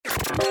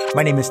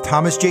My name is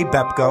Thomas J.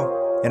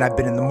 Bepko, and I've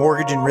been in the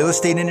mortgage and real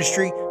estate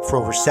industry for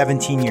over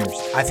 17 years.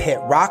 I've hit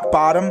rock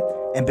bottom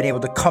and been able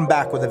to come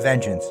back with a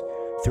vengeance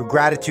through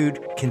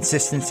gratitude,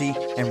 consistency,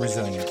 and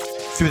resilience.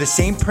 Through the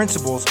same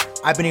principles,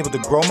 I've been able to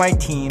grow my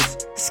teams,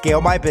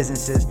 scale my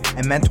businesses,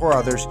 and mentor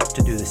others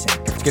to do the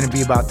same. It's going to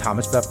be about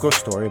Thomas Bepko's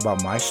story,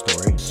 about my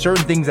story.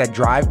 Certain things that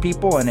drive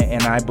people,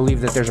 and I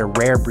believe that there's a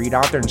rare breed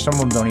out there, and some of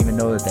them don't even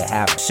know that they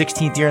have.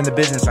 16th year in the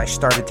business, I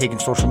started taking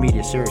social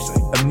media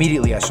seriously.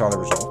 Immediately, I saw the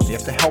results. You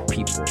have to help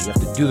people. You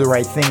have to do the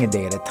right thing a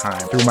day at a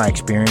time. Through my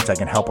experience, I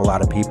can help a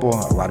lot of people.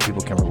 A lot of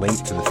people can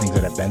relate to the things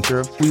that I've been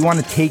through. We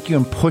want to take you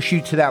and push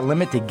you to that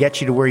limit to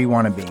get you to where you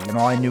want to be. And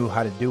all I knew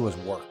how to do was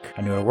work.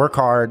 I knew how to work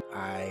hard.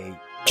 I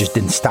just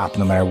didn't stop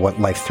no matter what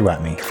life threw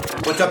at me.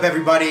 What's up,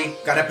 everybody?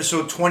 Got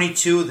episode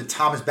 22 of the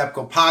Thomas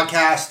Bepko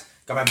podcast.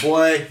 Got my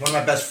boy, one of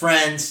my best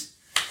friends,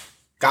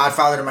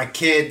 godfather to my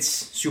kids.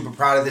 Super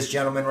proud of this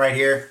gentleman right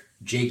here,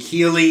 Jake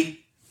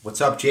Healy.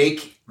 What's up,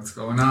 Jake? What's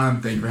going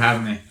on? Thank you for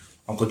having me.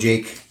 Uncle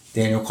Jake,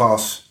 Daniel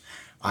Klaus.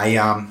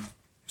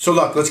 So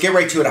look, let's get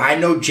right to it. I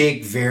know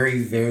Jake very,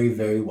 very,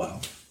 very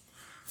well.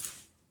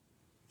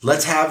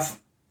 Let's have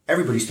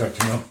everybody start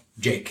to know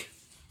Jake.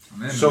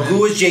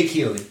 Who is Jake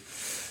Healy?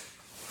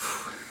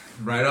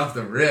 Right off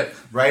the rip.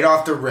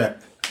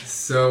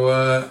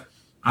 So,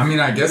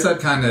 I guess I'd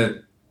kind of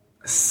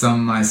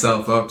sum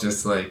myself up,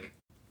 just like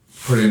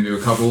put it into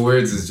a couple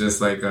words. It's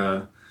just like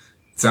it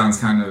sounds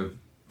kind of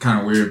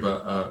weird,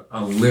 but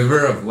a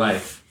liver of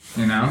life.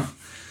 You know,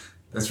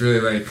 that's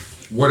really like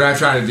what I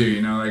try to do.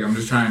 You know, like I'm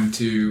just trying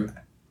to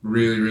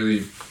really,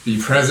 really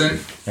be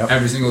present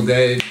every single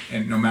day,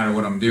 and no matter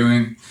what I'm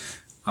doing.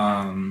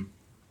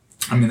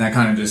 That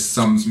kind of just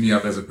sums me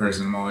up as a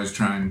person. I'm always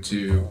trying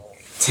to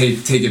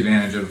take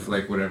advantage of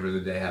like whatever the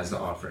day has to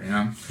offer, you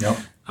know? Yep.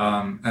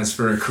 As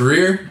for a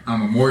career,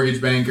 I'm a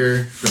mortgage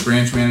banker, the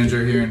branch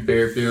manager here in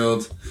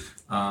Fairfield,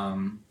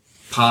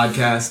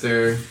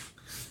 podcaster.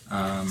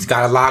 He's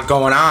got a lot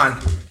going on.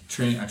 I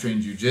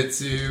train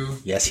jiu-jitsu.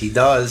 Yes, he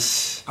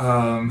does.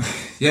 Runner,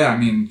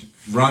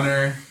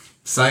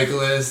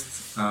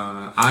 cyclist,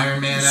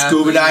 Ironman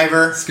Scuba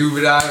diver.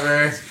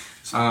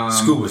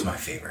 Scuba's my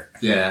favorite.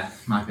 Yeah,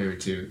 my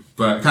favorite too.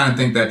 But I kind of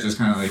think that just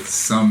kind of like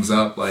sums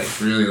up like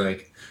really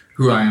like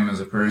who I am as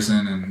a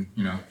person, and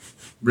you know,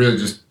 really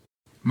just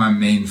my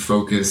main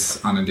focus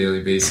on a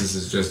daily basis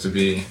is just to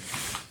be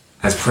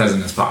as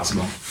present as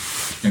possible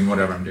in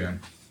whatever I'm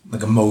doing.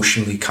 Like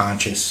emotionally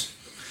conscious.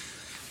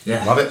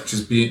 Yeah, love it.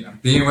 Just being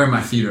where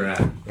my feet are at.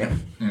 Yeah,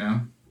 you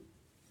know,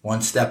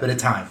 one step at a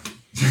time.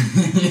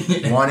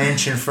 1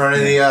 inch in front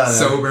of the other.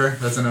 Sober.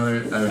 That's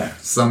another.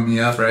 Sum me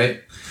up, right?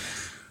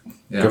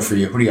 Yeah. Good for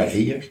you. What do you got,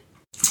 8 years?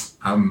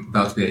 I'm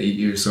about to be at 8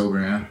 years sober,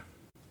 yeah.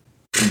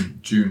 In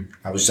June.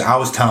 I was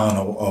telling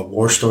a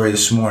war story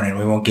this morning.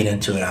 We won't get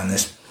into it on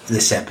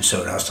this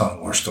episode. I was telling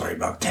a war story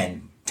about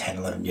 10,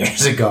 11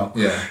 years ago.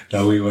 Yeah.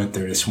 That we went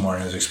through this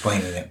morning. I was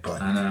explaining it, but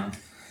I know.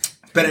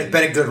 Been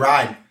a good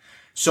ride.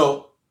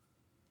 So,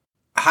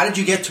 how did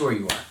you get to where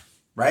you are?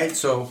 Right?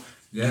 So,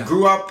 you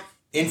grew up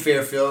in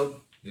Fairfield.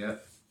 Yeah.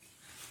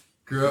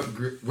 How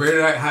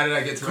did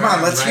I get to Come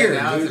on, let's hear it,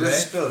 dude. Today?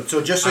 Let's spill it. So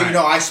just so you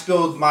know, I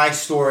spilled my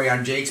story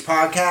on Jake's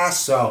podcast,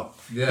 so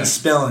he's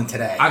spilling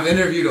today. I've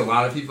interviewed a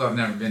lot of people. I've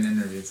never been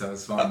interviewed, so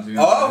it's fun.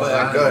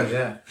 Good.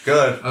 Yeah.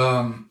 Good.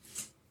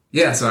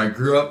 So I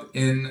grew up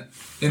in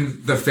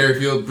the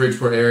Fairfield,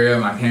 Bridgeport area.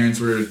 My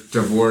parents were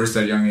divorced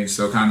at a young age,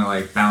 so kind of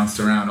like bounced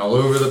around all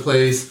over the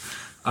place.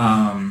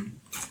 And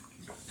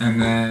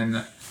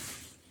then,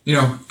 you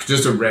know,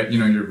 just your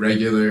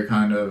regular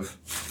kind of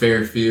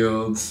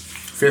Fairfield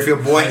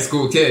boy, high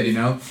school kid, you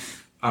know.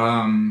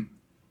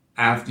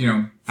 At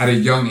a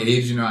young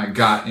age, I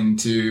got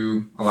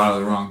into a lot of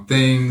the wrong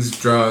things: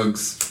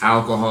 drugs,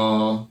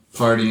 alcohol,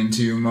 partying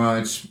too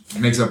much,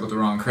 mix up with the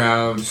wrong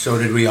crowd. So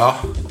did we all,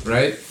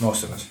 right?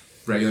 Most of us.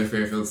 Regular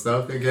Fairfield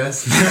stuff, I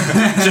guess.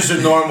 Just a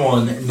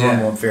normal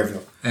in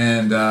Fairfield.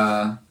 And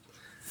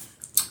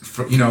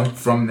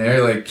from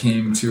there, like,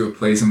 came to a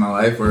place in my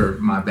life where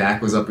my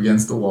back was up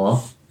against the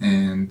wall,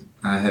 and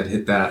I had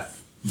hit that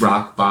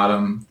rock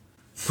bottom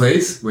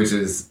place, which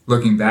is,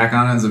 looking back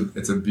on it,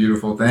 it's a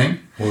beautiful thing.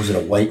 What was it,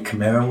 a white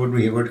Camaro?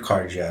 What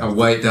car did you have? A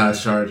white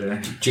Dodge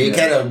Charger. Jake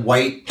had a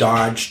white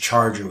Dodge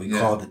Charger. We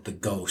called it the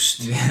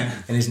Ghost. Yeah.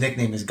 And his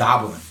nickname is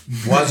Goblin.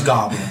 Was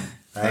Goblin.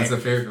 Right? That's a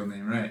Fairfield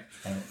name, right?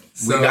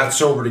 We got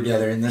sober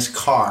together in this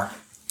car.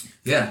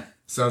 Yeah.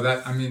 So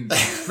that,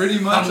 pretty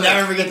much. I'll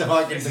never forget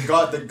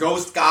the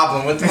Ghost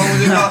Goblin. What was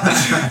it called?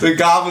 The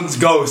Goblin's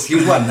Ghost. He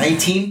was what,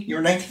 19? You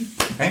were 19?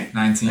 Right?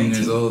 19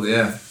 years old,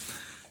 yeah.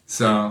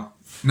 So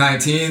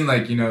 19,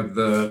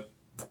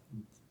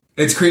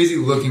 it's crazy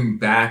looking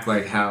back,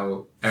 like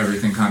how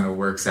everything kind of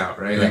works out,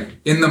 right? Yeah. Like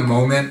in the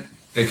moment,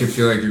 it could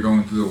feel like you're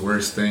going through the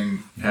worst thing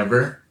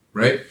ever,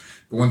 right?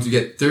 But once you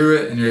get through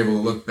it and you're able to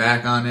look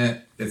back on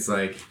it, it's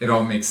like it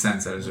all makes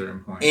sense at a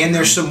certain point. And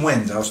there's some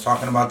wins. I was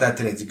talking about that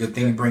today. It's a good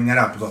thing you bring that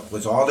up. Look,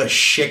 with all the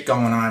shit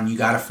going on, you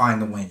got to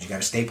find the wins. You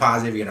got to stay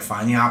positive. You got to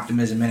find the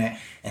optimism in it.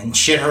 And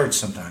shit hurts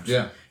sometimes.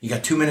 Yeah. You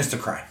got 2 minutes to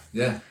cry.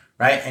 Yeah.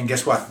 right? And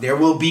guess what? There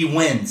will be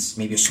wins.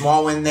 Maybe a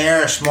small win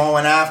there, a small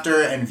win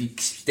after, and if you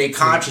stay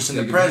conscious in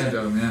the present.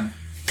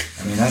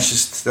 I mean, that's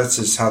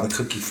just how the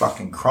cookie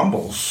fucking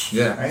crumbles.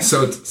 Yeah. Right?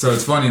 So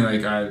it's funny.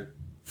 Like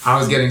I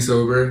was getting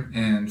sober,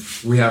 and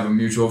we have a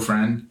mutual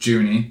friend,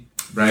 Junie,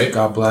 right?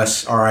 God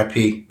bless.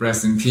 R.I.P.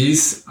 Rest in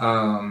peace.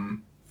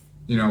 One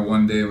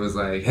day it was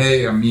like,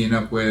 hey, I'm meeting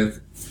up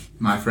with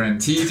my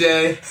friend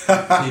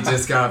TJ. He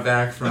just got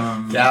back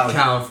from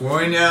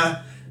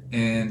California,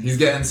 and he's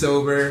getting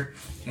sober.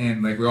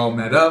 And like we all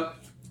met up.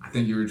 I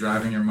think you were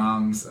driving your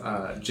mom's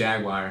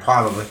Jaguar.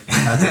 Probably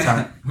at the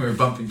time. We were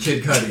bumping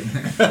Kid Cudi.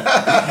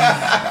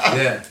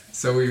 Yeah.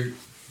 So we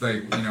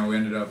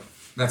ended up.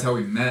 That's how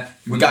we met.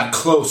 We got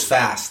close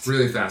fast.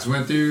 Really fast. We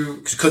went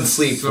through. Couldn't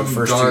sleep for the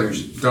first 2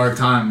 years. Dark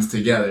times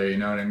together. You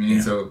know what I mean?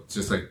 Yeah. So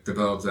just like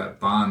develops that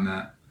bond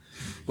that.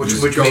 Which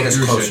made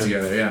us closer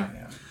together. Yeah.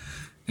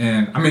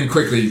 And I mean,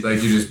 quickly,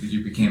 like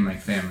you became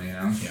like family, you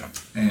know. Yeah.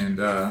 And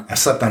I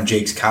slept on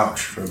Jake's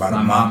couch for about a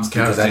month mom's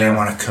couch, because I didn't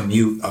want to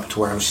commute up to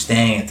where I was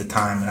staying at the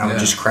time, and I would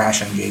just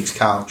crash on Jake's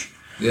couch.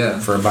 Yeah.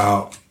 For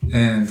about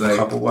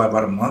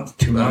about a month,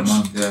 2 months.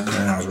 Yeah.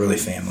 And I was really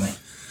family.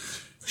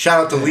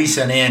 Shout out to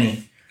Lisa and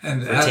Annie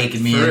for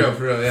taking me in.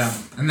 For real, yeah.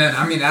 And then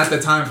I mean, at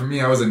the time for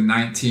me, I was a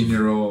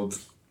 19-year-old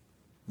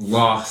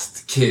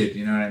lost kid.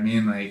 You know what I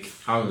mean? Like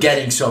I was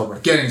getting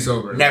sober.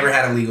 Never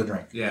had a legal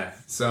drink. Yeah.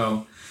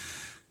 So.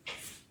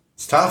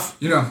 It's tough.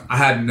 I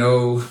had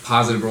no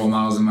positive role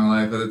models in my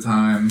life at the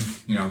time,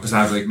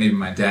 besides like maybe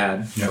my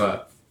dad,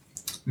 but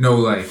no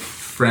like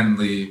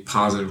friendly,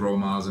 positive role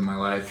models in my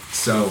life.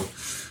 So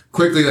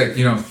quickly, like,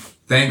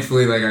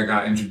 thankfully, like I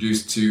got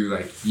introduced to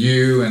like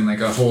you and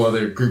like a whole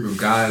other group of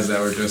guys that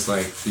were just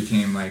like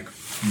became like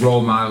role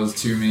models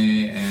to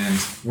me. And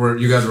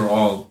you guys were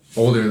all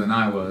older than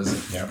I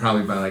was,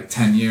 probably by like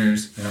 10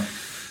 years. Yeah.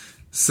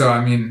 So,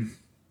 I mean,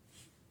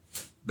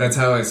 that's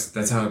how I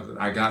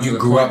got to the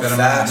point that I'm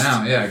at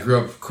now. Yeah, I grew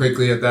up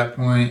quickly at that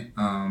point.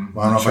 Well, I don't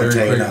know if I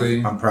tell you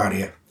that. I'm proud of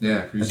you.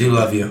 Yeah, I do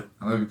love you.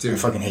 I love you too. I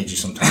fucking hate you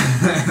sometimes.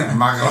 I'm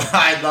not gonna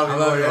lie. I love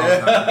you all the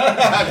time.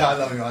 I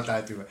love you all the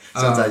time too.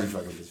 Sometimes you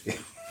fucking piss me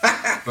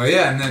off. But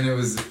yeah, and then it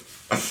was,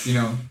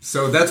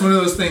 so that's one of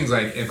those things.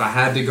 Like, if I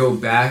had to go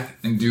back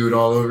and do it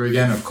all over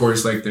again, of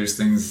course, like there's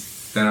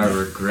things that I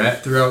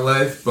regret throughout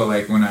life, but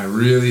like when I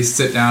really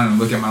sit down and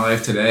look at my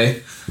life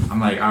today, I'm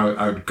like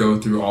I would go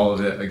through all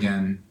of it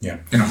again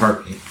in a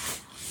heartbeat.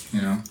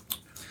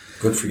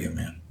 Good for you,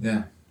 man.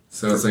 Yeah.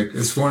 So it's like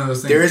it's one of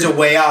those things. There is a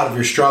way out if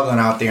you're struggling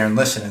out there and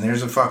listening.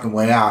 There's a fucking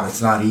way out.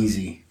 It's not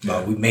easy,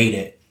 but we made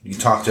it. You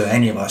talk to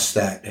any of us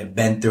that have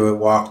been through it,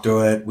 walked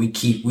through it.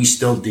 We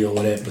still deal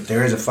with it, but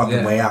there is a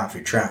fucking way out if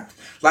you're trapped.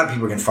 A lot of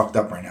people are getting fucked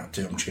up right now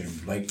too. I'm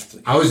just gonna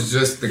I was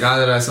just the guy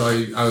that I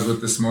was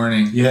with this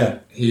morning. Yeah,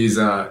 he's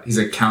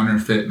a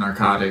counterfeit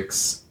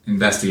narcotics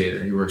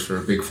investigator. He works for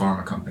a big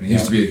pharma company. He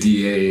used to be a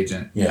DEA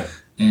agent. Yeah,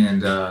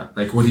 and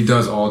like what he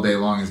does all day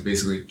long is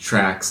basically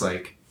tracks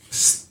like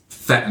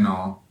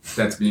fentanyl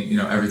that's being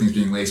everything's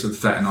being laced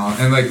with fentanyl.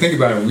 And like think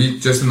about it, we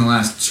just in the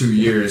last 2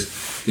 years,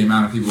 the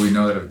amount of people we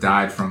know that have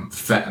died from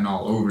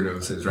fentanyl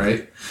overdoses,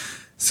 right?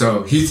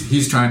 So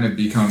he's trying to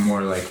become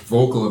more like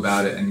vocal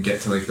about it and get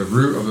to like the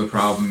root of the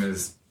problem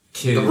is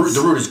kids.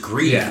 The root is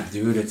greed,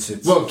 dude. It's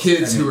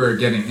kids who are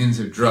getting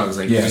into drugs.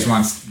 Like he just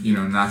wants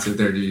not to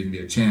there to even be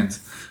a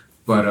chance.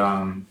 But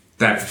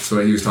that's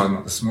what he was talking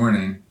about this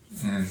morning,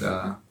 and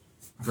I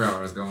forgot where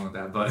I was going with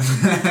that. But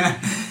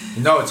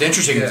no, it's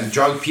interesting. Yeah.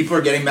 Drug people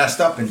are getting messed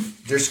up, and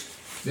there's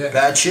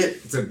bad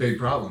shit. It's a big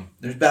problem.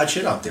 There's bad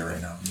shit out there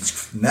right now.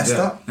 It's messed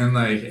up. And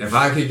like, if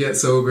I could get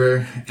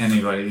sober,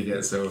 anybody could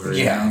get sober.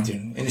 Yeah, dude.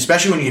 And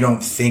especially when you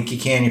don't think you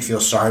can, you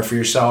feel sorry for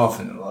yourself,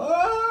 and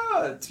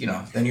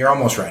then you're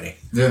almost ready.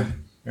 Yeah,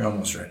 you're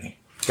almost ready.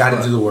 Got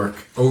to do the work.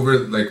 Over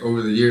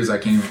the years, I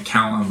can't even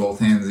count on both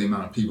hands the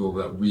amount of people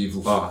that we've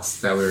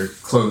lost that we're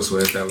close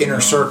with. That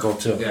inner circle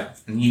too. Yeah,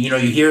 and you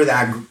hear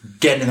that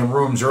getting in the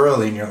rooms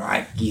early, and you're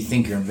like, you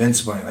think you're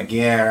invincible. And you're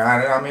like,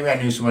 I don't know, maybe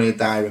I knew somebody that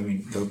died. I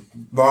mean, the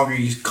longer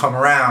you come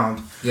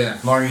around, the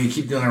longer you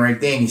keep doing the right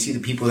thing, you see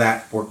the people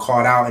that were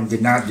caught out and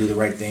did not do the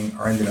right thing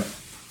or ended up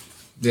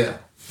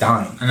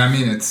dying. And I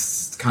mean,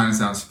 it's kind of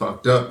sounds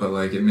fucked up, but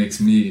like it makes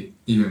me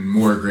even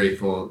more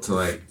grateful to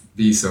like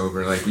be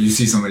sober. Like when you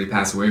see somebody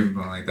pass away from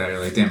something like that, you're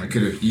like, damn, it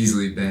could have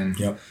easily been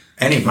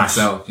any of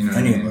myself. Us.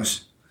 Any of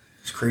us.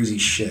 It's crazy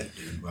shit,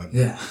 dude. But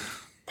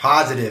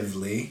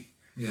positively.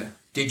 Yeah.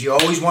 Did you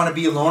always want to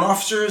be a loan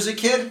officer as a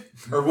kid,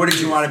 or what did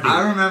you want to be?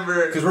 I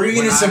remember because we're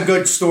getting some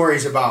good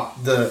stories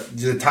about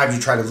the times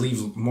you try to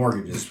leave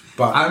mortgages.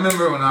 But I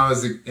remember when I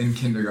was in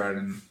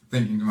kindergarten,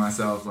 thinking to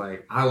myself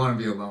like, I want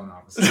to be a loan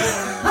officer.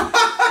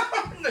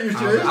 No, you're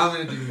serious? I'm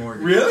going to do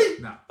mortgage.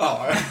 Really? No.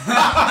 Oh.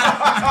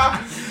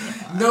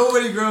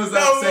 Nobody grows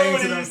up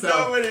saying to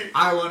themselves,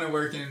 I want to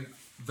work in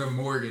the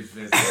mortgage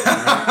business.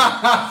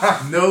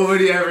 Right?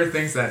 Nobody ever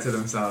thinks that to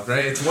themselves,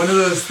 right? It's one of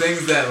those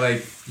things that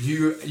like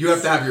you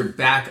have to have your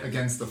back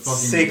against the fucking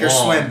sink or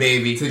wall swim,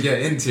 baby, to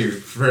get into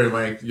for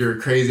like your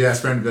crazy ass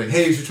friend to be like,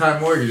 hey, you should try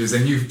mortgages,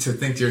 and you to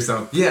think to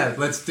yourself, yeah,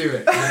 let's do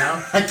it. You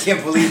know? I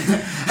can't believe you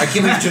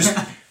just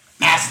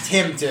asked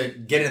him to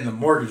get in the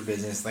mortgage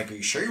business. Like, are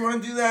you sure you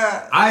want to do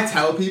that? I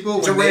tell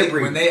people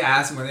when they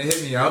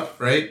hit me up,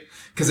 right?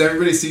 Because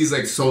everybody sees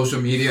like social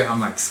media,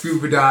 I'm like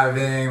scuba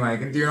diving,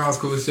 like and doing all this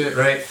cool shit,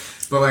 right?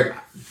 But like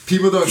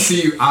people don't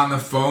see you on the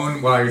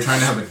phone while you're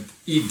trying to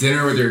eat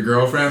dinner with your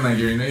girlfriend, like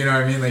you know what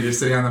I mean? Like you're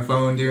sitting on the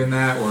phone doing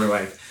that,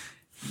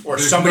 or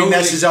somebody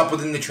messes up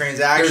within the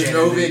transaction. There's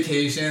no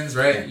vacations,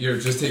 right? Yeah. You're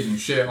just taking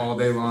shit all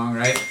day long,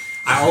 right?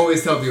 I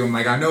always tell people, I'm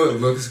like, I know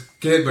it looks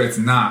good, but it's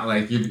not.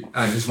 Like,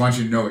 I just want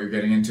you to know what you're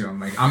getting into. I'm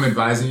like, I'm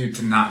advising you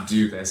to not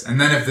do this. And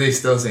then if they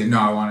still say, no,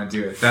 I want to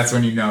do it, that's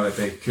when you know that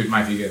they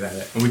might be good at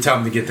it. And we tell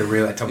them to get the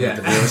real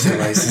estate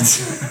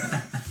license.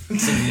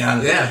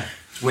 Yeah.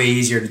 It's way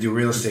easier to do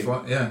real estate.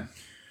 Yeah.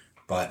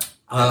 But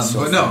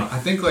no, I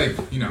think like,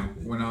 you know,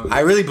 when I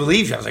really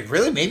believed you. I was like,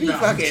 really? Maybe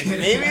like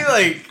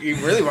you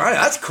really want it?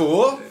 That's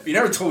cool. You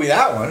never told me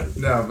that one.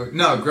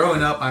 No,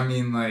 growing up, I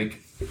mean, like,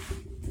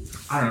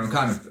 I don't know,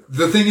 kind of.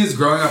 The thing is,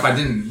 growing up, I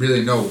didn't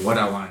really know what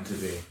I wanted to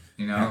be.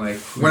 You know, like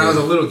when I was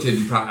a little kid,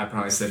 I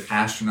probably said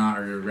astronaut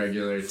or your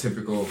regular,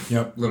 typical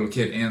little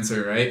kid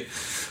answer, right?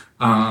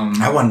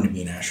 I wanted to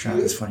be an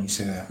astronaut. It's funny you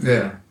say that.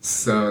 Yeah.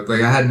 So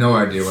like, I had no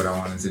idea what I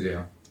wanted to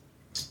do.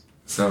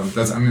 So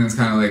that's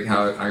kind of like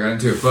how I got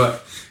into it.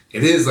 But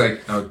it is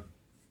like I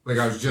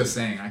was just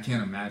saying, I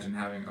can't imagine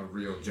having a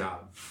real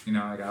job. You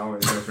know, like I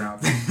always joke around.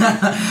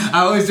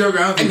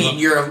 I mean,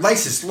 you're a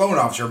licensed loan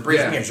officer.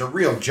 It's a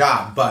real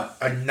job, but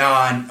a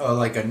 9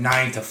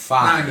 to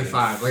 5. 9 to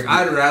 5. Like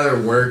I'd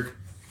rather work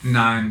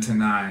 9 to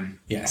 9.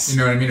 Yes. You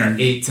know what I mean? Or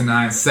 8 to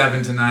 9,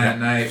 7 to 9 at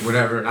night,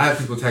 whatever. I have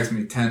people text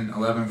me 10,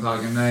 11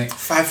 o'clock at night.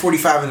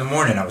 5:45 in the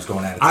morning. I was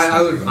going at it.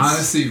 I would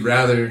honestly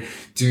rather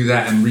do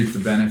that and reap the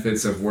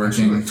benefits of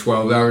working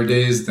 12-hour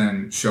days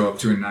than show up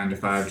to a 9 to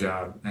 5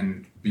 job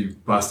and be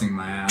busting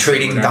my ass.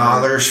 Trading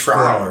dollars for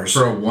hours.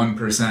 For a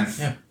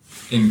 1%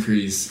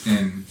 increase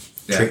in...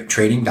 Yeah.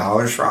 Trading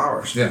dollars for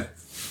hours. Yeah.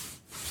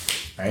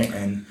 Right?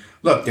 And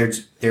look,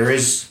 there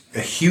is a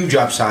huge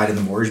upside in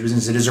the mortgage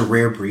business. It is a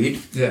rare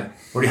breed. Yeah.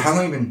 How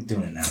long have you been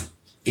doing it now?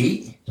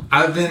 8?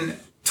 I've been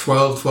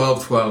 12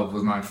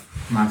 was my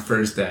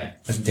first day.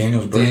 That's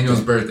Daniel's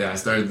birthday. I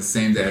started the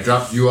same day. I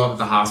dropped you off at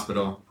the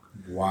hospital.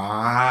 Wow.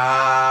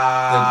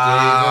 The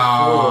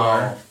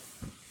day before...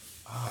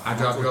 I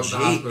dropped you off at the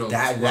hospital.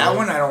 That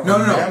one I don't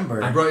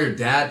remember. No. I brought your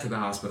dad to the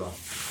hospital.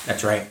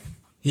 That's right.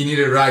 He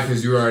needed a ride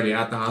because you were already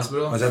at the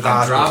hospital. I was at the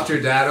hospital. I dropped your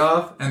dad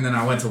off, and then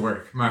I went to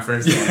work. My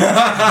first day.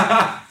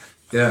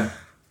 Yeah.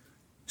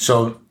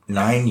 So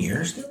 9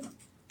 years, dude?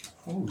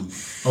 Holy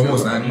shit.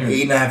 Almost 9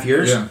 years. 8.5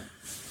 years? Yeah.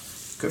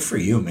 Good for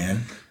you,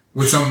 man.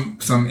 With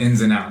some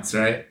ins and outs,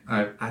 right?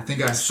 I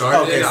think I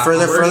started... Okay, for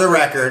the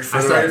record.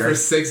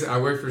 I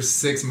worked for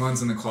 6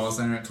 months in the call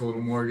center at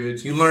Total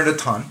Mortgage. You learned a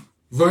ton.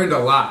 Learned a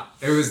lot.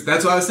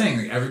 That's what I was saying.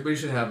 Like everybody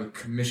should have a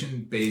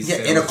commission-based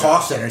sales in a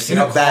call center. See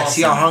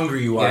how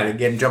hungry you are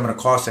to jump in a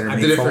call center. I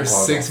did it for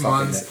 6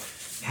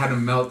 months. Had a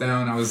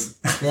meltdown. I was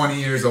 20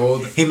 years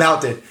old. He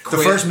melted. Quit.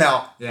 The first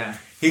melt. Yeah.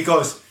 He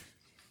goes,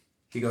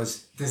 T,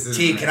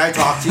 can I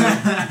talk to you?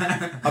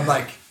 I'm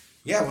like,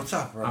 yeah, what's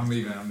up, bro? I'm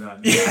leaving. I'm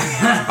done.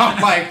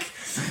 I'm like,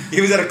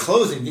 he was at a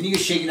closing. Didn't you get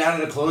shaken down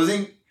at a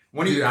closing?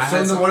 One of the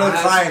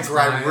clients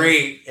were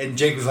irate, and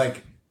Jake was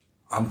like,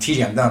 I'm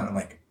TJ, I'm done. I'm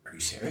like,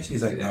 serious?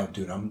 He's like, no,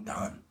 dude, I'm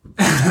done.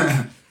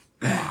 I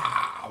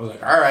was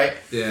like, all right.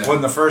 Yeah.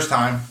 Wasn't the first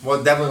time.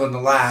 Well, definitely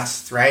wasn't the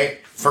last,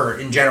 right? For,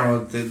 in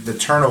general, the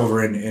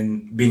turnover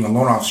in being a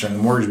loan officer in the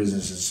mortgage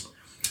business is...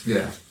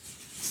 Yeah.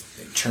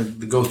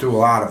 They go through a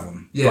lot of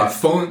them. Yeah, but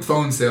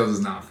phone sales is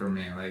not for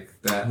me. Like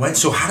that.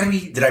 So how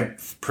did I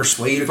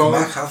persuade you to come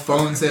back?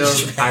 Phone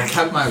sales, I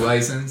kept my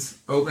license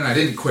open. I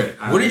didn't quit.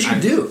 What did you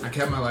do? I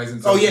kept my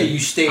license open. Oh, yeah, you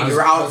stayed. You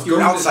were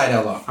outside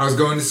LO. I was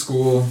going to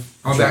school.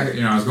 I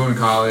was going to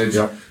college.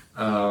 Yep.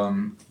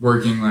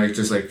 Working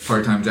just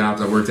part-time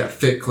jobs. I worked at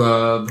Fit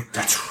Club.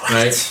 That's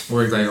right.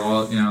 Worked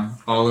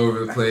all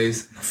over the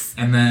place.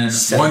 And then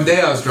one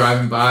day I was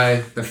driving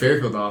by the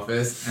Fairfield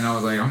office and I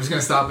was like, I'm just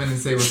gonna stop in and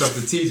say what's up to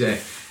TJ.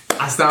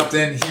 I stopped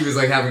in. He was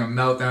having a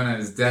meltdown at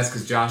his desk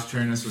because Josh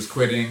Turnus was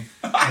quitting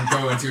and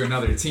going to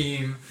another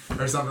team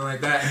or something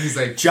like that. And he's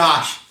like,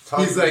 Josh.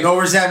 He's like, no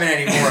resentment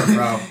anymore,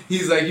 bro.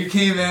 He's like, you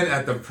came in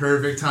at the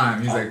perfect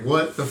time. He's like,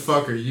 what the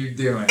fuck are you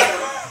doing?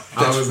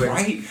 That's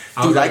right.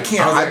 Dude, I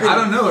can't. I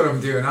don't know what I'm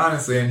doing,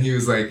 honestly. And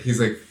he's like,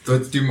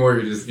 let's do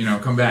mortgages,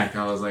 come back.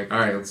 I was like, all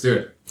right, let's do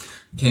it.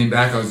 Came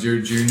back. I was your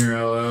junior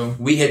LO.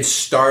 We had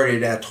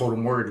started at Total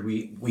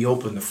Mortgage. We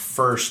opened the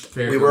first.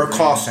 We were a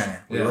call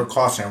center. We were a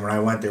call center. When I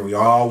went there, we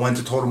all went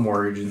to Total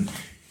Mortgage, and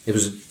it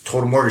was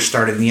Total Mortgage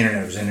started in the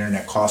internet. It was an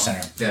internet call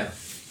center. Yeah.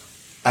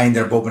 I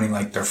ended up opening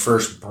their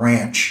first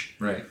branch.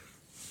 Right.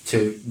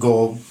 To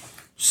go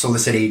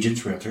Solicit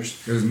agents,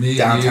 realtors. It was me,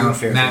 Downtown you,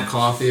 Fairfield. Matt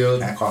Caulfield,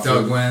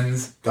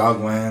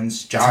 Doug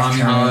Wens, Josh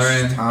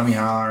Halloran, Tommy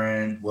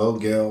Halloran, Will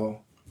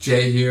Gill,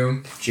 Jay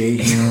Hume,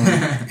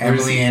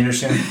 Emily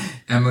Anderson.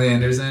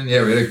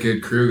 Yeah, we had a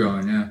good crew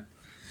going, yeah.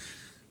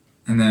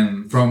 And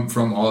then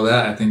from all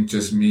that, I think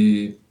just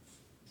me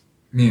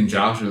and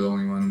Josh are the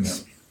only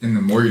ones in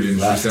the mortgage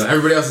industry. So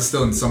everybody else is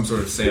still in some sort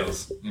of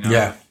sales, you know?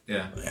 Yeah.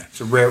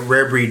 It's a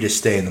rare breed to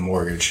stay in the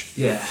mortgage.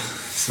 Yeah.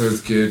 So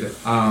it's good.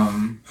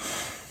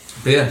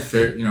 But yeah,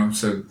 fair,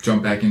 so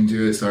jump back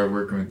into it, started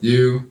working with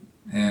you,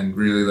 and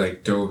really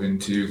like dove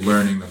into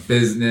learning the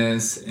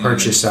business. And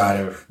purchase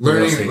side of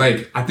learning,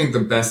 like, I think the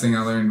best thing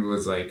I learned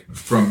was like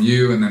from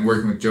you, and then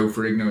working with Joe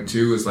Ferrigno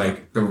too, was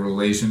like the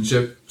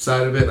relationship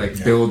side of it,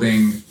 like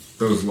building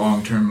those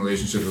long-term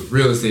relationships with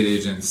real estate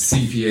agents,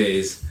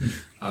 CPAs,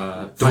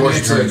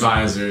 financial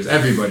advisors,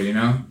 everybody,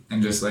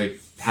 and just like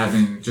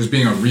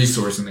being a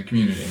resource in the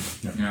community,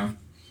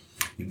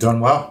 You've done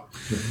well.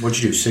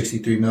 What'd you do,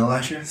 63 mil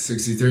last year?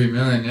 63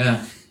 million,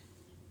 yeah.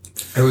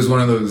 It was one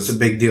of those... It's a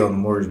big deal in the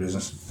mortgage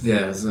business.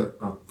 Yeah, it was a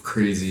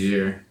crazy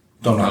year.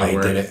 Don't know how you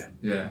did it.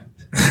 Yeah.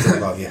 Still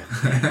love you.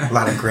 A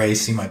lot of gray.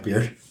 See my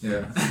beard?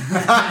 Yeah.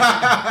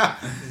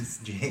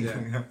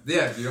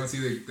 Yeah, you don't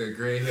see the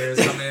gray hairs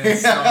coming in.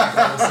 Right?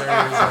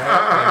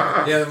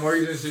 Yeah, the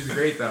mortgage industry is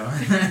great, though.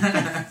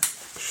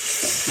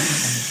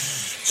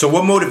 So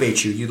what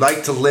motivates you? You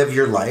like to live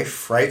your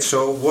life, right?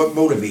 So what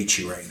motivates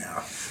you right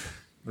now?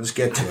 Let's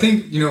get to it. I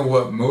think,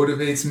 what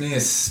motivates me,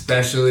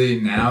 especially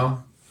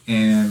now,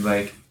 and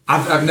like,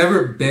 I've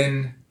never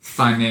been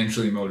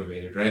financially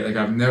motivated, right? Like,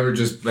 I've never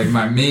just, like,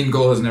 my main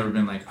goal has never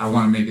been like, I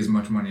want to make as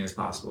much money as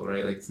possible,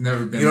 right? Like, it's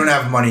never been... You don't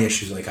have money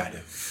issues like I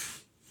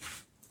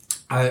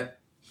do.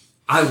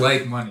 I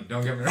like money,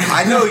 don't get me wrong.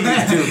 I know you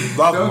do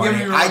love don't money.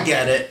 Get me wrong. I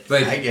get it.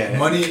 Like, I get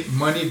it.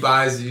 Money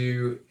buys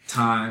you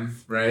time,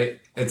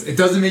 right? It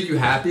doesn't make you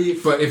happy,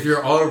 but if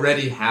you're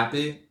already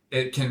happy,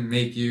 it can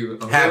make you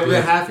a little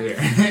bit happier,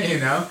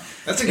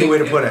 That's a good way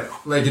to put it.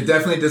 Like, it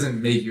definitely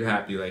doesn't make you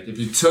happy. Like, if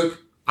you took...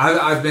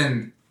 I've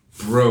been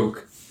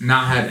broke,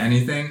 not had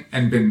anything,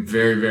 and been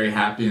very, very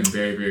happy and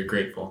very, very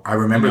grateful. I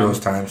remember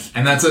those times.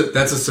 And that's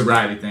a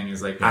sobriety thing,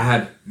 is like, I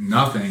had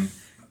nothing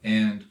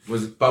and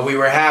was... But we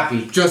were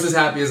happy. Just as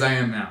happy as I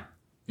am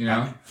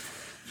now,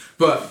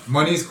 But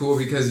money's cool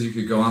because you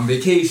could go on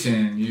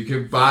vacation, you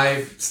could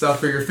buy stuff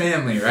for your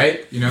family,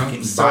 right? You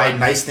can buy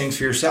nice things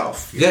for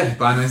yourself. Yeah,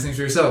 buy nice things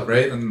for yourself,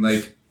 right? And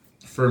like,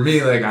 for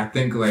me, like, I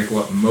think like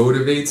what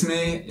motivates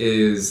me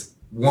is,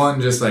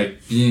 one, just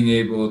like being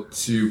able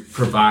to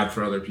provide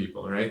for other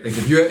people, right? Like,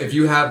 if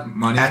you have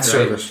money, at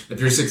service, if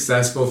you're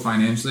successful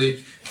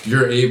financially,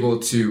 you're able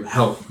to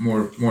help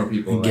more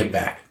people. And give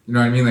back. You know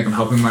what I mean? Like, I'm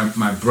helping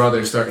my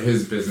brother start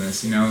his business,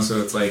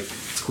 so it's like,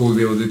 it's cool to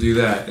be able to do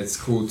that. It's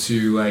cool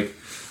to like,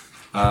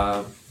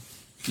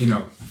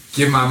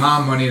 give my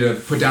mom money to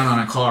put down on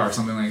a car or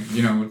something, like,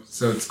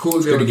 so it's cool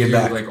to be able to do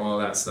back. Like all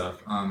that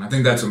stuff. I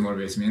think that's what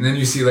motivates me. And then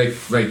you see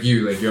like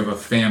you have a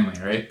family,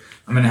 right?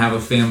 I'm going to have a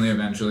family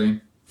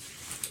eventually.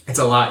 It's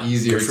a lot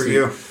easier Good for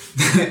you.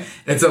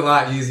 It's a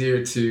lot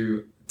easier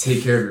to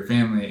take care of your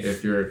family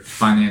if you're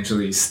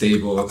financially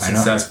stable,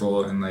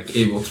 successful, and like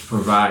able to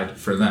provide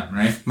for them,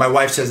 right? My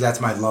wife says that's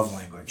my love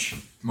language.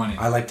 Money.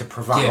 I like to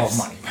provide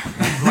money.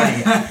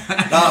 Money.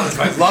 No, it's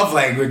my love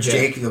language,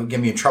 Jake. It'll get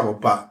me in trouble.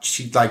 But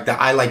she's like that.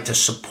 I like to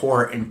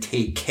support and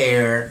take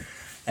care,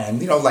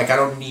 and like, I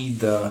don't need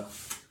the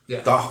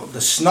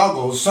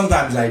snuggles.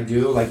 Sometimes I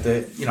do. Like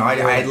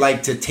I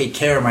like to take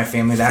care of my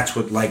family. That's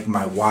what like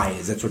my why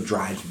is. That's what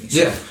drives me.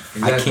 So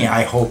exactly.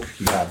 I hope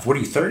you have. What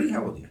are you, 30?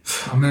 How old are you?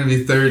 I'm gonna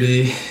be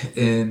 30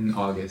 in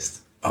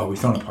August. Oh, we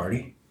throwing a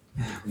party?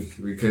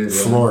 We could.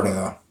 Florida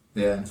though.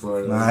 Yeah, in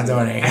Florida. No, I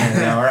don't ain't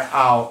here. We're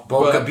out.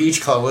 Boca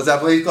Beach Club. What's that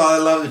place called? I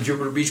love the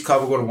Jupiter Beach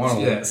Club. We'll go to one of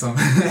them. Yeah,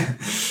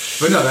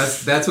 but no,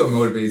 that's what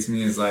motivates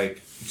me, is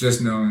like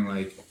just knowing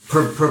like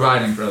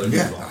providing for other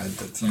people.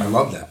 I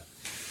love that.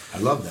 I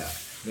love that.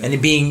 Yeah.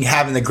 And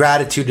having the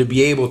gratitude to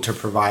be able to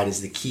provide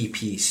is the key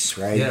piece,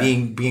 right? Yeah.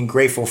 Being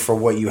grateful for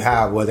what you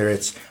have, whether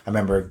it's, I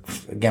remember,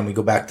 again, we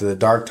go back to the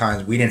dark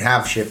times. We didn't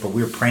have shit, but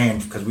we were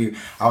praying because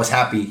I was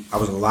happy I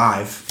was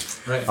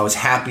alive. Right. I was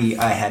happy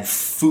I had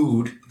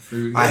food.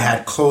 I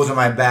had clothes on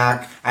my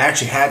back. I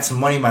actually had some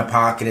money in my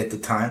pocket at the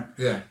time.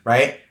 Yeah.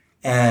 Right?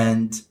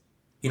 And,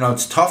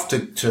 it's tough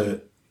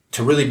to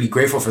really be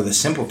grateful for the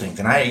simple things.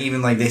 And I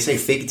even, like they say,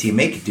 fake it till you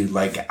make it, dude.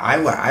 Like, I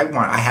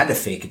had to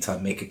fake it till I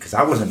make it because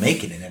I wasn't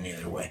making it any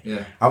other way.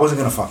 Yeah. I wasn't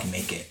going to fucking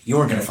make it. You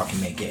weren't going to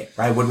fucking make it.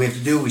 Right? What did we have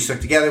to do? We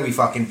stuck together. We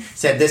fucking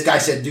said, this guy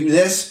said, do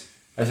this.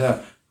 I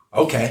said,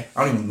 okay.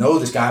 I don't even know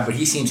this guy, but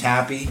he seems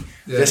happy.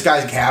 Yeah. This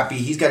guy's happy.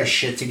 He's got his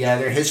shit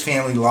together. His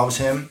family loves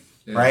him.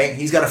 Yeah. Right?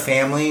 He's got a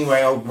family.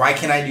 Why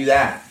can't I do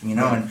that?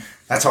 And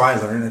that's how I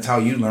learn. That's how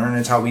you learn.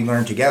 That's how we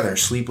learn together.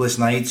 Sleepless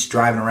nights,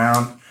 driving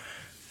around.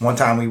 One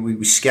time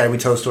we scared. We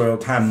tell the story all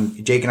the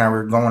time. Jake and I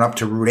were going up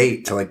to Route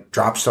 8 to like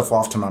drop stuff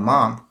off to my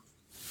mom.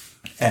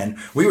 And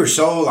we were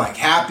so like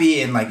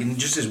happy and like in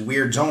just this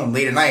weird zone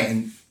late at night.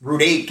 And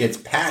Route 8 gets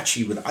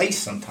patchy with ice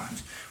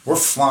sometimes. We're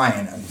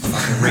flying in a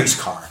fucking race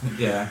car.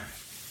 Yeah.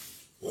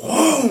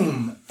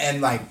 Boom!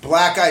 And like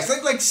black ice,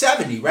 like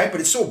 70, right?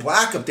 But it's so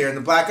black up there in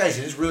the black ice,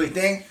 it is really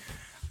thing.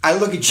 I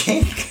look at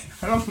Jake,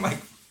 and I'm like,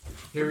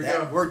 here we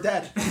go. We're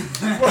dead.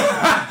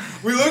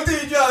 We looked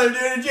at each other, dude,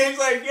 and Jake's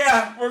like,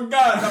 yeah, we're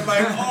done. I'm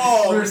like,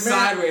 oh, we're man.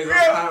 sideways on the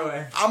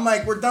highway. I'm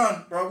like, we're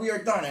done, bro. We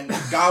are done. And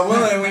God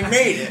willing, we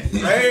made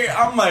it, right?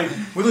 I'm like,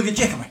 we look at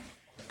Jake, I'm like,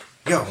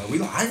 yo, are we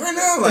live right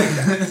now? Like,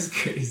 that's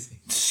crazy.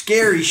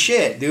 Scary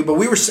shit, dude. But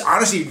we were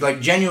honestly,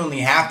 like, genuinely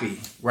happy,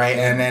 right?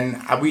 And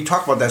then we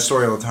talk about that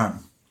story all the time.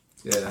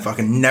 Yeah. I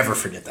fucking never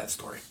forget that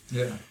story.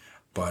 Yeah.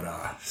 But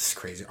it's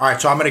crazy. All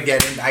right, so I'm going to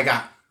get in. I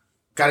got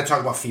to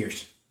talk about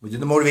fears. We did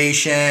the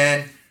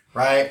motivation,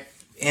 right?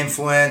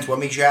 Influence, what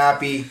makes you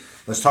happy.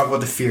 Let's talk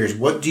about the fears.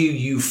 What do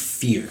you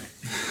fear?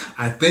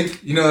 I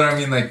think, you know what I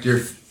mean? Like, your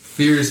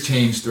fears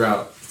change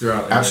throughout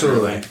Absolutely.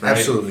 your life, right?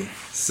 Absolutely.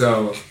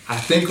 So, I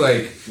think,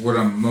 like, what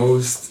I'm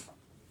most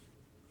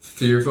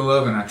fearful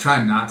of, and I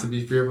try not to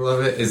be fearful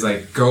of it, is,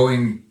 like,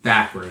 going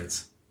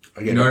backwards.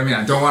 You know what I mean?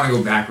 I don't want to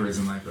go backwards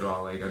in life at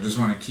all. Like, I just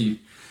want to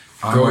keep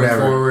going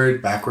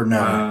forward. Backward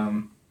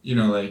never. You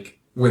know, like,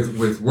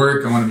 with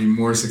work, I want to be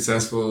more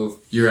successful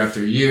year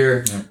after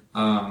year. Yeah.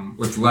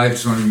 With life,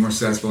 just want to be more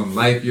successful in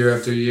life year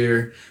after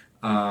year.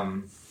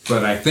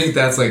 But I think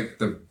that's like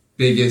the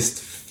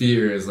biggest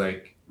fear is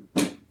like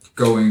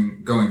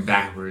going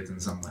backwards in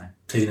some way.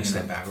 Taking a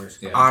step backwards.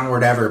 Yeah.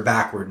 Onward ever,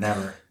 backward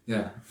never.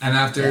 Yeah. And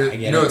after,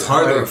 it's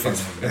hard.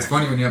 It's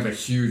funny when you have a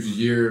huge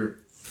year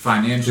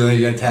financially.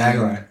 Really good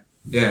tagline.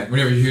 Yeah. When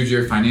you have a huge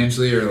year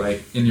financially or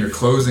like in your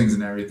closings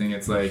and everything,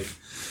 it's like,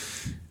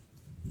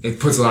 it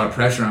puts a lot of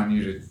pressure on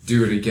you to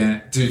do it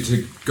again,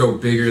 to go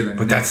bigger than.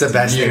 But that's the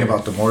best thing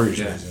about the mortgage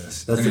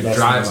business. That's the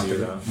best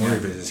thing about the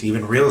mortgage business.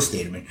 Even real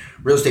estate. I mean,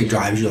 real estate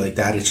drives you like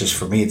that. It's just,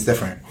 for me, it's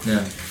different.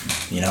 Yeah.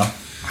 You know,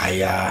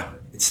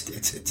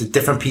 it's a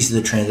different piece of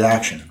the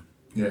transaction.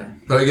 Yeah,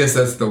 but I guess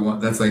that's the one.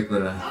 That's like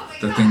the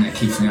thing that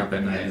keeps me up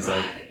at night is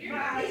like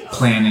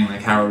planning.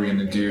 Like, how are we going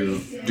to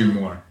do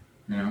more?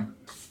 You know.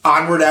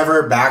 Onward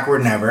ever,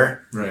 backward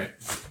never. Right.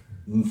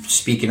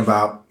 Speaking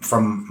about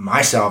from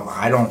myself,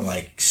 I don't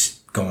like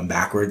going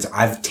backwards.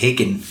 I've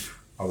taken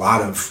a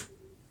lot of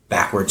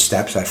backward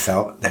steps I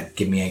felt that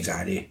give me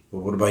anxiety.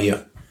 Well, what about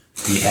you?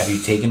 Have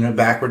you taken it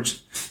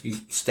backwards? You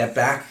step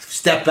back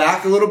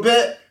a little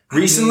bit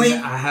recently?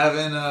 I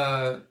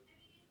haven't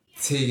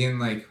taken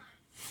like,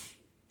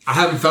 I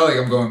haven't felt like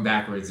I'm going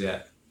backwards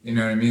yet. You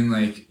know what I mean?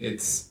 Like,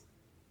 it's,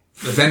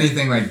 if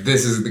anything, like,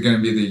 this is going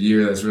to be the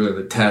year that's really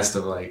the test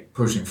of like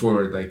pushing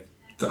forward. Like,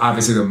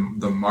 obviously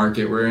the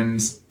market we're in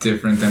is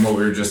different than what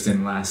we were just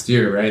in last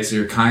year, right? So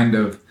you're kind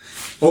of,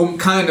 I don't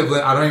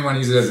even want to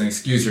use it as an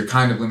excuse. You're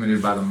kind of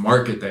limited by the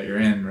market that you're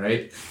in,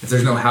 right? If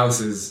there's no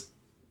houses,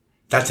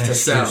 that's an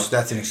excuse. Sell.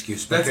 That's an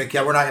excuse.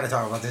 Yeah, we're not going to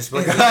talk about this.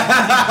 We're not going to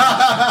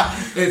talk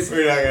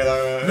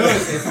about No,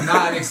 it's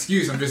not an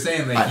excuse. I'm just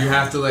saying, like, you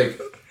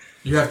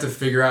have to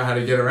figure out how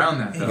to get around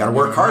that. You got to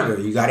work harder.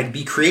 You got to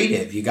be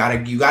creative. You got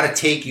to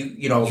take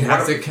you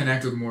have to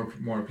connect with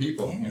more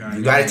people. Yeah.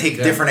 You got to take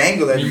a different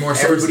angle than more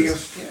everybody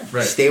else. Yeah.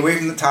 Right. Stay away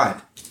from the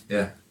tide.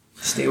 Yeah.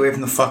 Stay away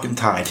from the fucking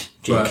tide,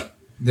 Jake. But,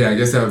 yeah, I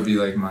guess that would be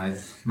like my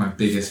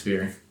biggest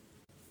fear.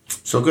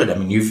 So good. I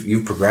mean,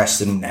 you've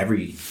progressed in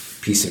every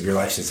piece of your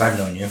life since I've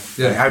known you.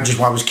 Yeah. I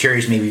was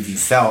curious maybe if you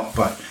felt,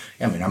 but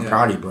I mean, I'm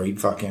proud of you, bro.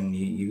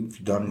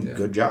 You've done a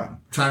good job.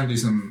 Trying to do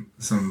some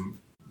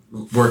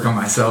work on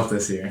myself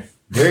this year.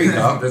 There you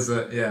go. I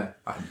started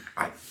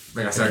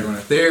going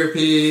to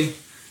therapy.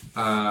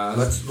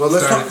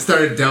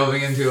 Started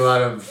delving into a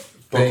lot of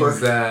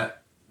things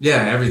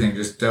everything.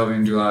 Just delving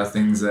into a lot of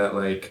things that,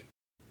 like,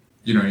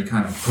 you know, you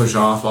kind of push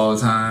off all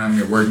the time.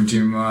 You're working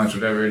too much,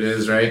 whatever it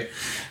is, right?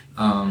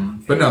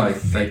 But no,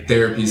 like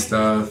therapy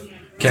stuff.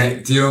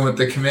 Okay. Dealing with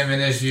the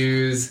commitment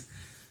issues.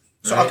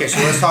 So okay, so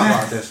let's talk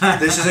about this.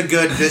 This is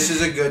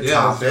a good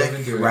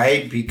topic,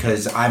 right?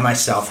 Because I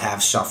myself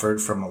have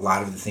suffered from a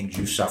lot of the things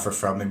you suffer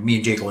from, and me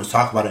and Jake always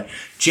talk about it.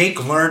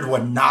 Jake learned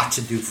what not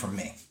to do from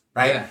me,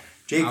 right? Yeah.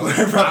 Jake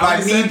learned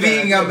by me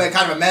being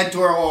kind of a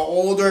mentor or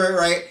older,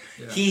 right?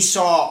 Yeah. He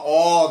saw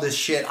all this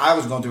shit I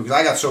was going through because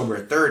I got sober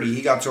at 30.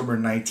 He got sober at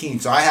 19.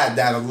 So I had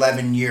that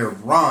 11-year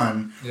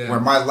run where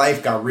my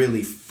life got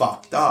really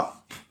fucked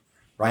up,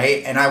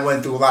 right? And I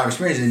went through a lot of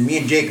experiences. And me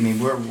and Jake, I mean,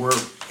 we're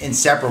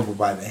inseparable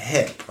by the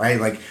hip, right?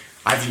 Like,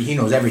 he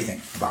knows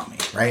everything about me,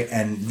 right?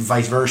 And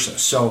vice versa.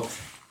 So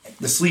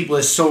the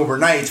sleepless, sober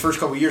nights, first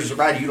couple of years of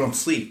sobriety, you don't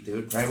sleep,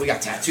 dude, right? We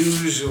got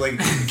tattoos, like,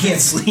 you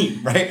can't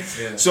sleep, right?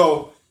 Yeah.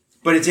 So,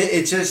 but it's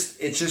just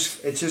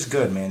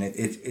good, man.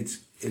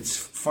 It's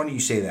funny you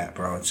say that,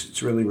 bro.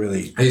 It's really,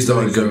 really. I used to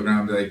always joke around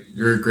and be like,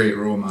 "You're a great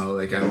role model."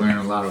 Like, I learned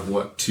a lot of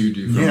what to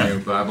do from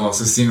you, but I've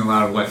also seen a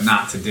lot of what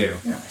not to do.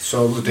 Yeah.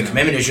 So with the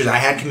commitment issues, I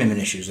had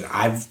commitment issues that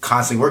I've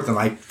constantly worked on.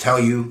 I tell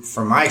you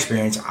from my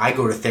experience, I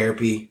go to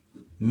therapy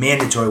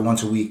mandatory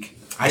once a week.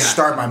 I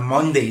start my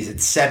Mondays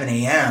at 7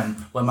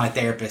 a.m. with my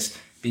therapist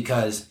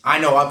because I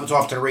know I was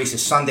off to the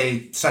races.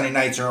 Sunday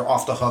nights are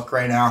off the hook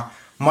right now.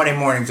 Monday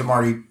mornings I'm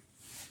already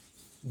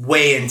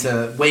way into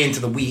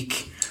the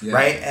week,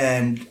 right?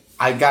 And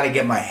I got to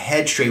get my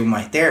head straight with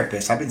my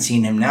therapist. I've been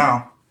seeing him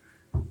now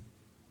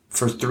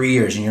for 3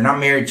 years, and you're not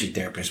married to your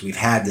therapist. I've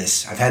had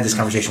this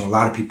conversation with a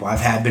lot of people.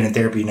 I've been in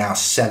therapy now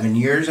 7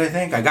 years, I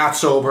think. I got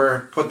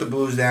sober, put the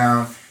booze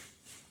down,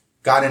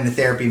 got into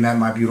therapy, met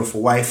my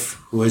beautiful wife,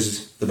 who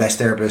is the best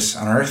therapist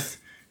on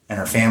earth, and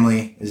her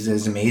family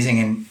is amazing.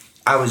 And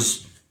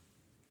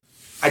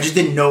I just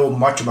didn't know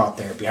much about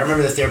therapy. I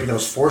remember the therapy that I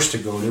was forced to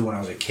go to when I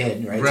was a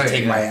kid, right? To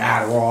take my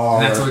Adderall.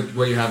 And that's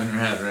what you have in your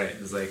head, right?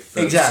 It's like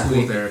the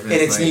exactly. School therapist.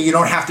 And it's you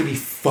don't have to be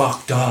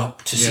fucked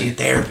up to see a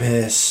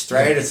therapist,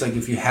 right? It's like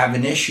if you have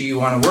an issue you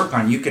want to work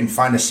on, you can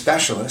find a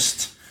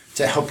specialist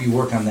to help you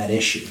work on that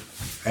issue,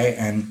 right?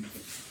 And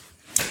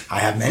I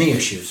have many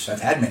issues.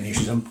 I've had many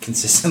issues. I'm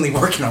consistently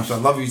working on them, so I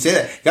love you say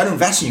that. You got to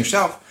invest in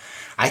yourself.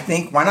 I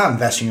think, why not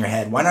invest in your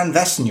head? Why not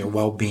invest in your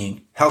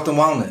well-being, health and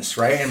wellness,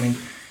 right? I mean,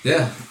 we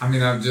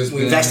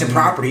invest in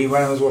property.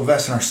 Why not as well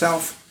invest in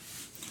ourselves?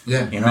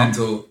 Yeah,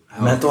 mental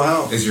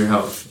health is your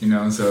health.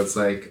 So it's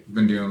like I've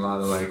been doing a lot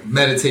of like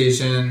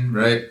meditation,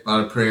 right? A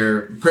lot of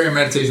prayer and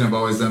meditation. I've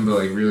always done, but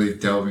like really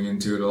delving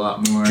into it a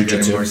lot more,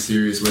 getting more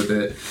serious with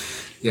it.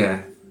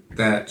 Yeah,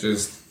 that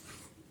just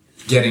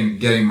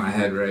getting my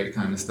head right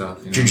kind of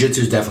stuff.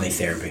 Jiu-jitsu is definitely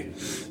therapy.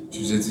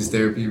 Jiu-jitsu's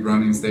therapy,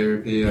 running's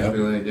therapy. Yep. I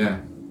feel like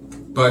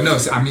but no,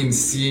 I mean,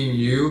 seeing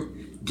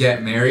you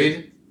get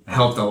married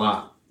helped a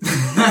lot.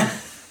 I'm not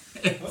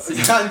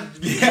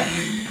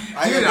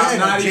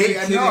even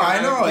kidding. I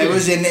know. It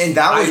was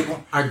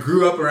I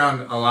grew up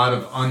around a lot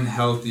of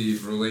unhealthy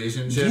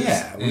relationships.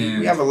 Yeah,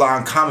 we have a lot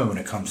in common when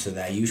it comes to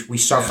that. We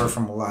suffer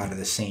from a lot of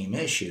the same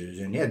issues,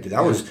 and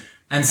that was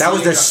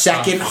the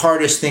second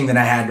hardest thing that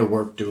I had to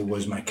work through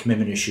was my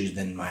commitment issues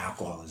than my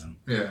alcoholism.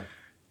 Yeah,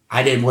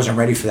 I wasn't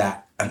ready for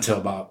that until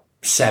about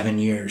 7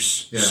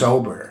 years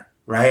sober.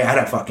 Right, I had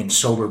a fucking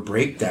sober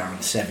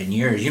breakdown 7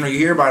 years. You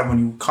hear about it when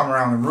you come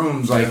around the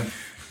rooms. Like,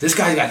 this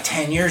guy's got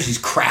 10 years. He's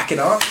cracking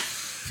up.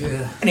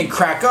 Yeah, I didn't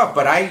crack up,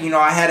 but I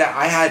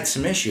had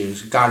some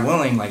issues. God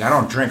willing, like I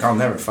don't drink. I'll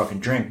never fucking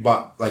drink.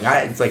 But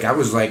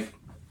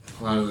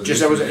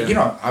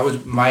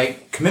my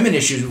commitment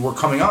issues were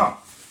coming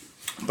up,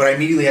 but I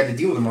immediately had to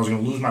deal with them. I was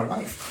going to lose my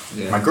wife,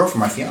 my girlfriend,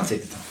 my fiance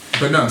at the time.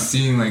 But no,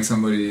 seeing like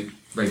somebody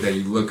like that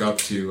you look up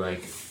to,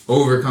 like,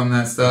 overcome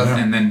that stuff,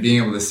 and then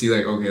being able to see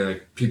like, okay,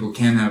 like people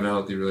can have a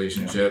healthy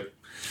relationship,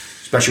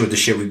 especially with the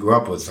shit we grew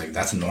up with. Like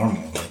that's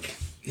normal. Like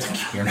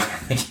you're not,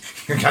 like,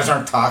 your guys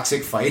aren't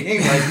toxic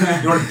fighting.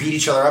 Like you want to beat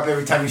each other up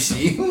every time you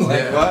see them.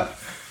 Like what?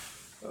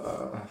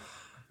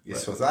 Dude.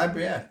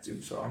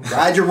 So I'm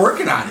glad you're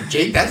working on it,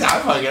 Jake. That's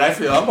how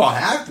I'm all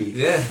happy.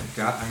 Yeah,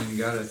 you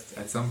got it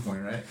at some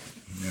point, right?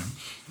 Yeah.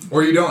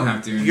 Or you don't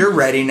have to. You're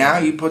ready now.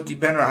 You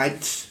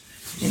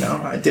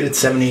I did it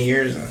 70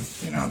 years.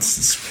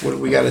 It's what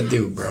we got to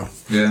do, bro.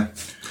 Yeah.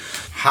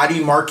 How do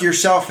you market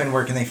yourself, and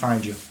where can they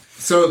find you?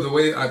 So the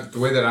way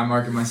that I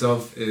market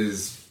myself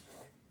is,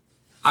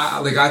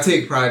 I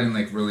take pride in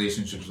like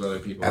relationships with other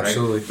people.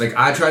 Absolutely. Right? Like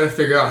I try to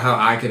figure out how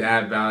I could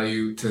add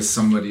value to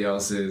somebody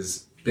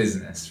else's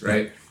business.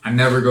 Right. Yeah. I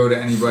never go to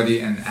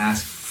anybody and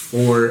ask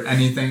for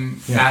anything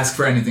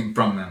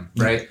from them.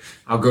 Right.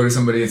 I'll go to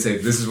somebody and say,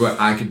 this is what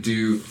I could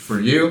do for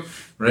you.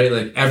 Right,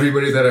 like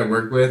everybody that I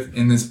work with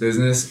in this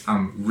business,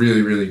 I'm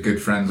really, really good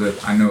friends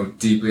with. I know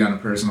deeply on a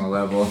personal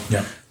level.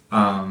 Yeah.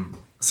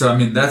 So I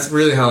mean, that's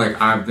really how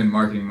like I've been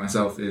marketing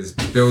myself, is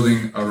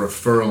building a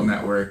referral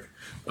network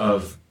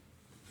of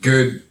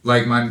good,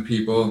 like-minded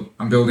people.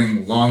 I'm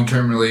building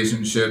long-term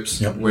relationships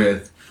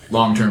with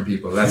long-term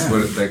people. That's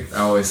what like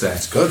I always say.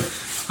 That's good.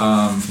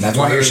 That's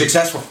why you're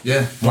successful.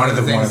 Yeah. One of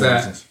the things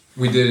that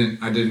I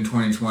did in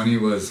 2020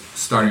 was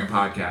starting a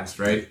podcast.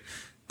 Right.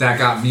 That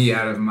got me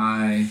out of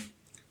my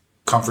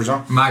comfort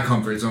zone? My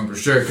comfort zone for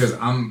sure, because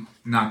I'm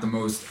not the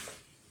most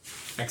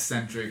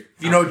eccentric.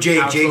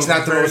 Jake's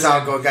not the most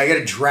outgoing guy. I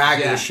gotta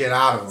drag this shit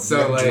out of him.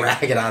 So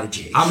drag it out of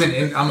Jake. I'm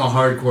a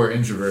hardcore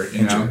introvert,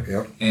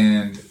 Yep.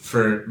 And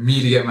for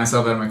me to get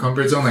myself out of my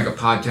comfort zone, like a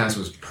podcast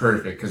was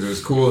perfect because it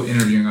was cool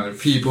interviewing other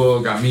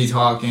people, got me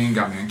talking,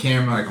 got me on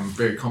camera. Like I'm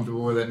very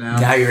comfortable with it now.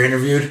 Now you're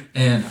interviewed,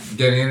 and I'm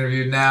getting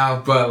interviewed now.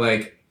 But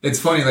like it's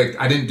funny, like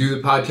I didn't do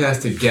the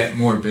podcast to get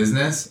more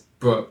business.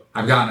 But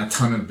I've gotten a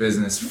ton of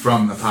business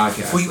from the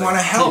podcast. We want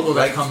to help. People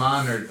that come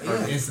on are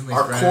instantly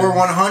our friends. core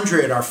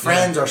 100, our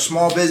friends, our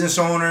small business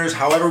owners.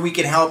 However we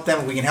can help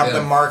them, we can help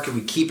them market.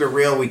 We keep it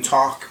real. We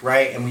talk,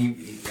 right?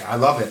 And I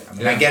love it. I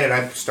mean, I get it.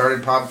 I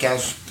started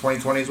podcast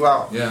 2020 as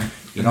well. Yeah.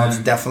 It's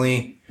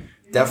definitely,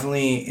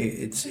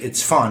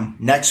 it's fun.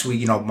 Next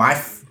week,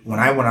 when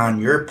I went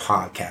on your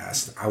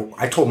podcast,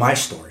 I told my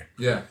story.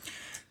 Yeah.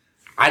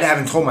 I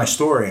haven't told my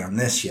story on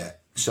this yet.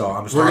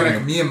 So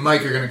me and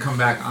Mike are gonna come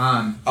back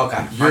on. Okay.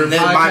 My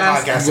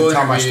podcast and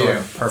tell my story.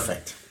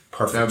 Perfect.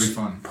 That'd be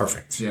fun.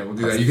 Perfect. Yeah, we'll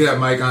do that. You could have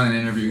Mike on and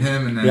interview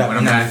him, and then when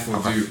I'm back,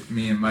 we'll do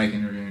me and Mike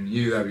interviewing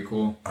you. That'd be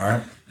cool. All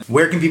right.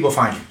 Where can people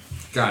find you?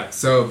 Got it.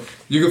 So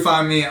you can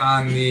find me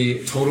on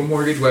the Total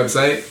Mortgage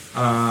website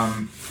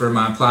for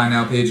my Apply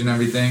Now page and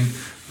everything.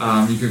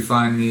 You can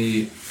find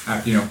me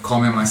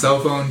call me on my cell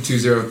phone,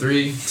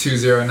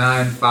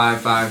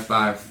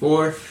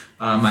 203-209-5554.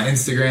 My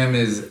Instagram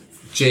is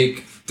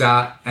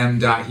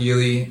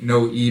jake.m.healy,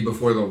 no E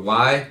before the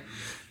Y.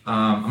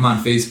 I'm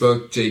on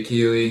Facebook, Jake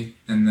Healy.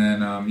 And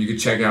then you can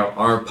check out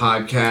our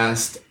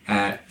podcast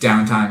at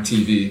Downtime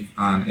TV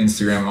on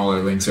Instagram. All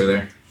our links are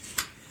there.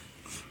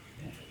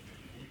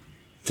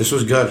 This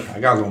was good. I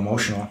got a little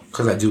emotional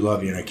because I do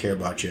love you and I care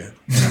about you.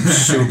 And I'm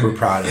super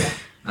proud of you.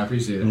 I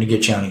appreciate it. I'm going to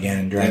get you on again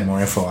and drag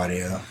more info out of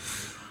you.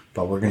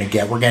 But we're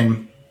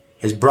getting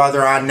his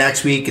brother on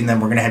next week, and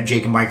then we're going to have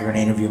Jake and Mike are going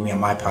to interview me on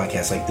my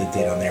podcast like they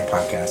did on their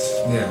podcast.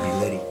 Yeah. It'll be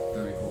litty.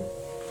 That'd be cool.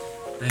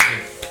 Thank you.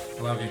 I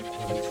love you.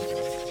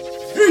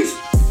 Peace.